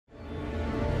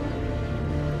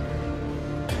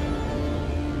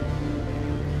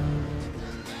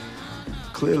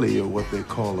Clearly, you're what they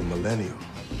call a millennial.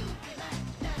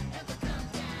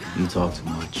 You talk too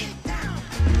much.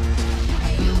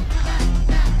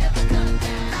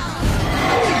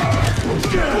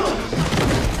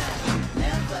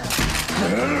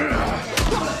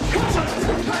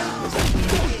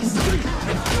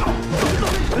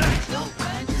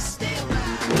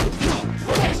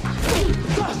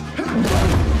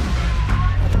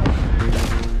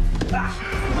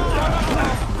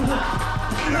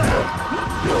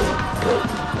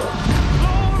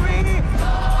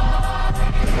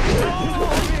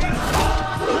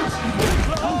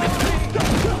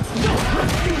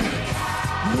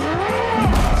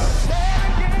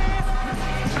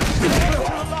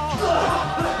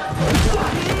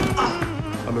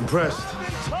 I'm impressed.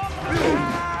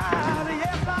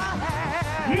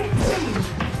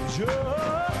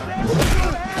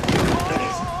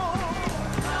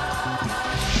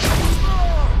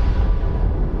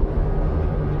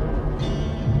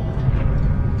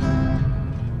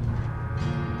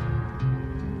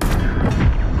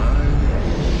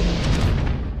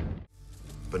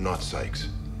 But not Sykes.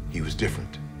 He was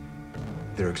different.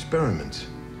 Their experiments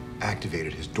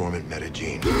activated his dormant meta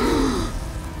gene,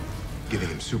 giving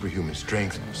him superhuman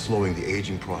strength, slowing the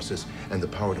aging process, and the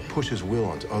power to push his will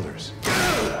onto others,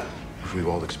 which we've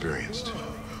all experienced.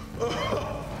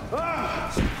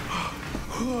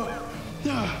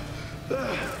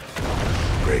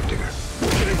 Gravedigger.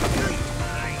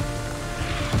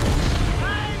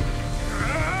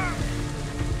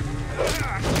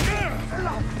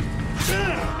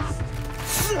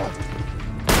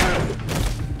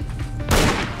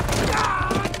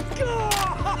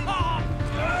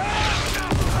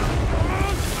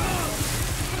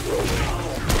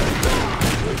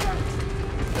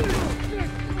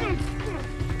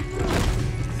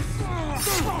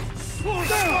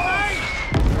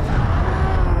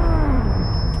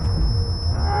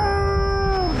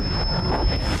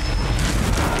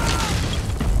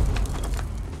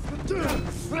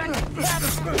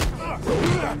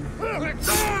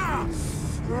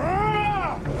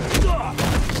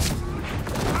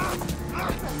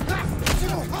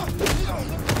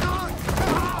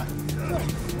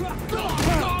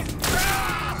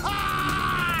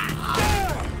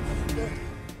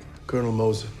 Colonel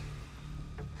Mosin,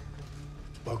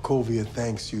 Markovia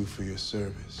thanks you for your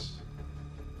service.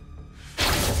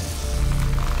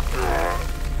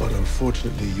 But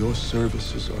unfortunately, your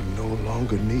services are no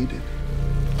longer needed.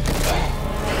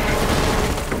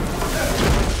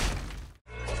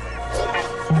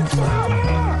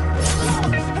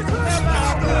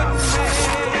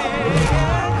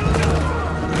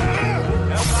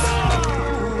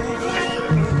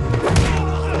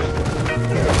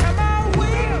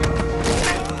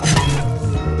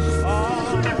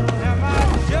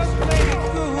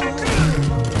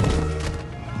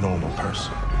 Normal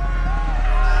person.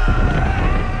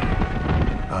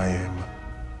 I am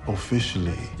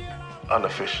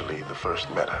unofficially the first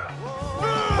meta.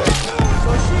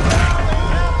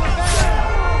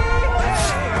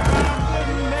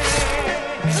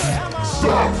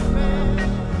 Stop!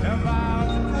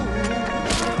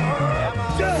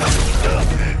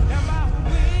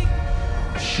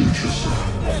 Shoot yourself.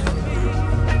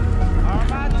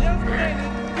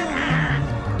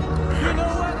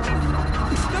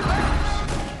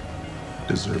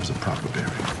 Deserves a proper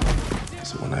burial.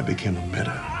 So when I became a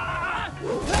meta,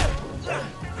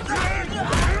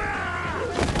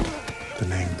 the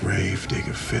name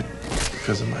Gravedigger fit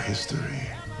because of my history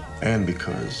and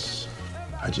because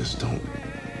I just don't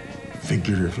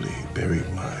figuratively bury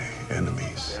my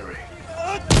enemies.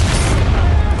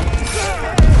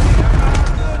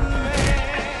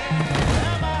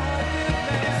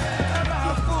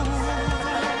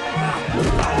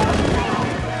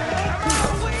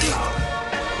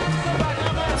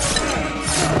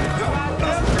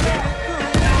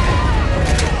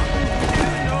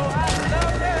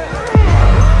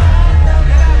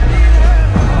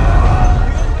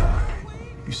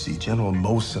 General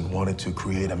Mosin wanted to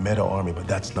create a meta army, but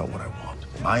that's not what I want.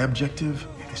 My objective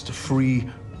is to free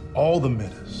all the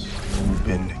metas who've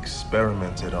been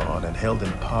experimented on and held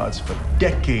in pods for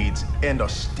decades and are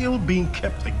still being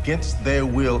kept against their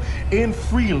will in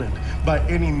Freeland by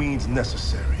any means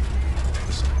necessary.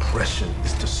 This oppression,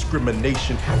 this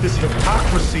discrimination, this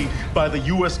hypocrisy by the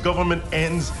US government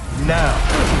ends now.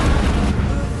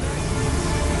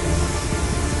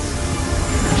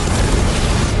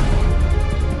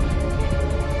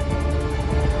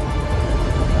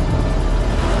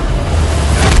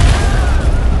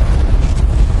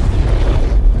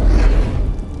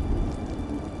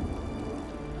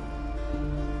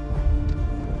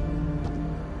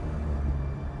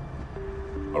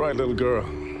 right, little girl.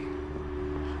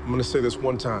 I'm gonna say this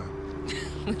one time.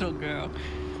 Little girl.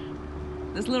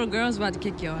 This little girl's about to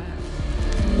kick your ass.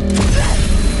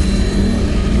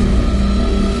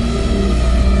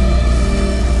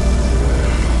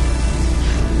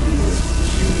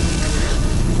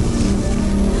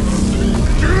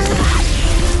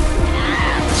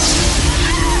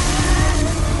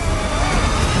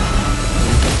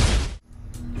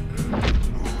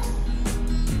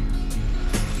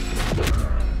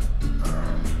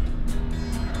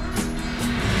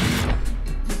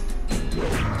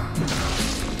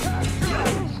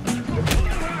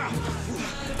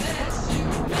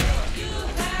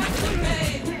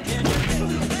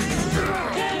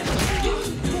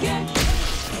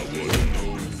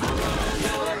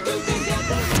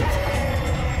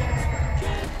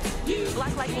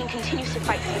 Black Lightning continues to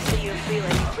fight for the city of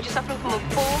Freeland, which is suffering from a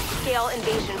full-scale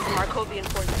invasion from Markovian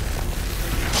forces.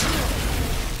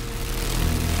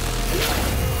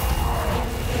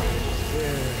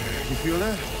 Yeah, you feel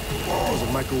that? Those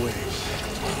are microwaves.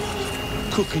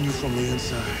 Cooking you from the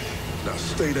inside. Now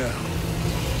stay down.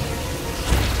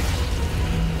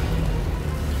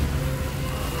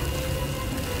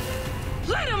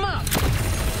 Light him up!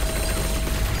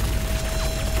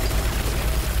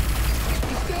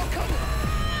 He's still coming.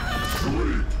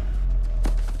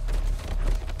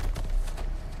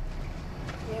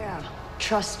 Yeah,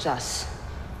 trust us.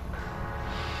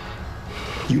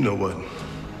 You know what?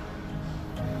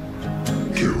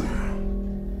 Kill.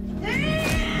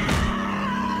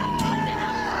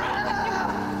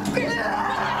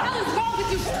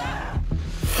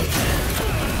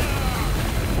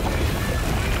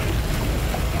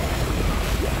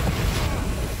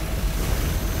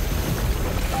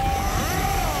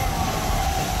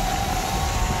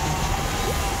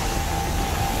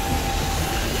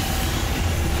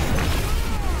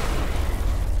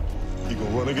 You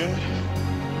gonna run again?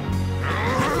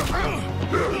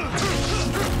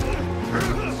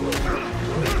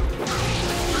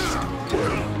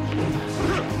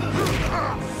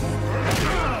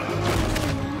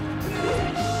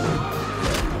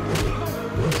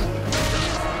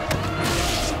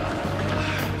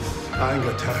 I ain't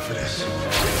got time for this.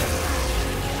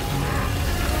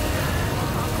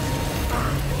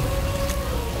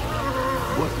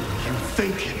 What were you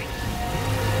thinking?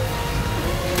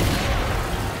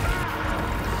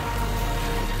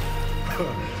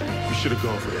 You should have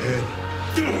gone for the head.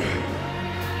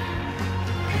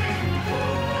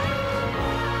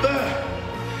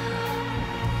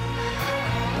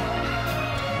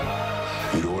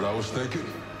 You know what I was thinking?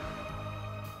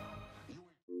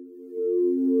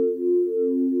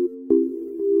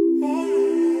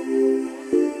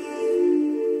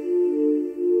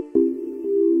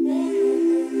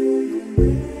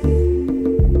 Yeah.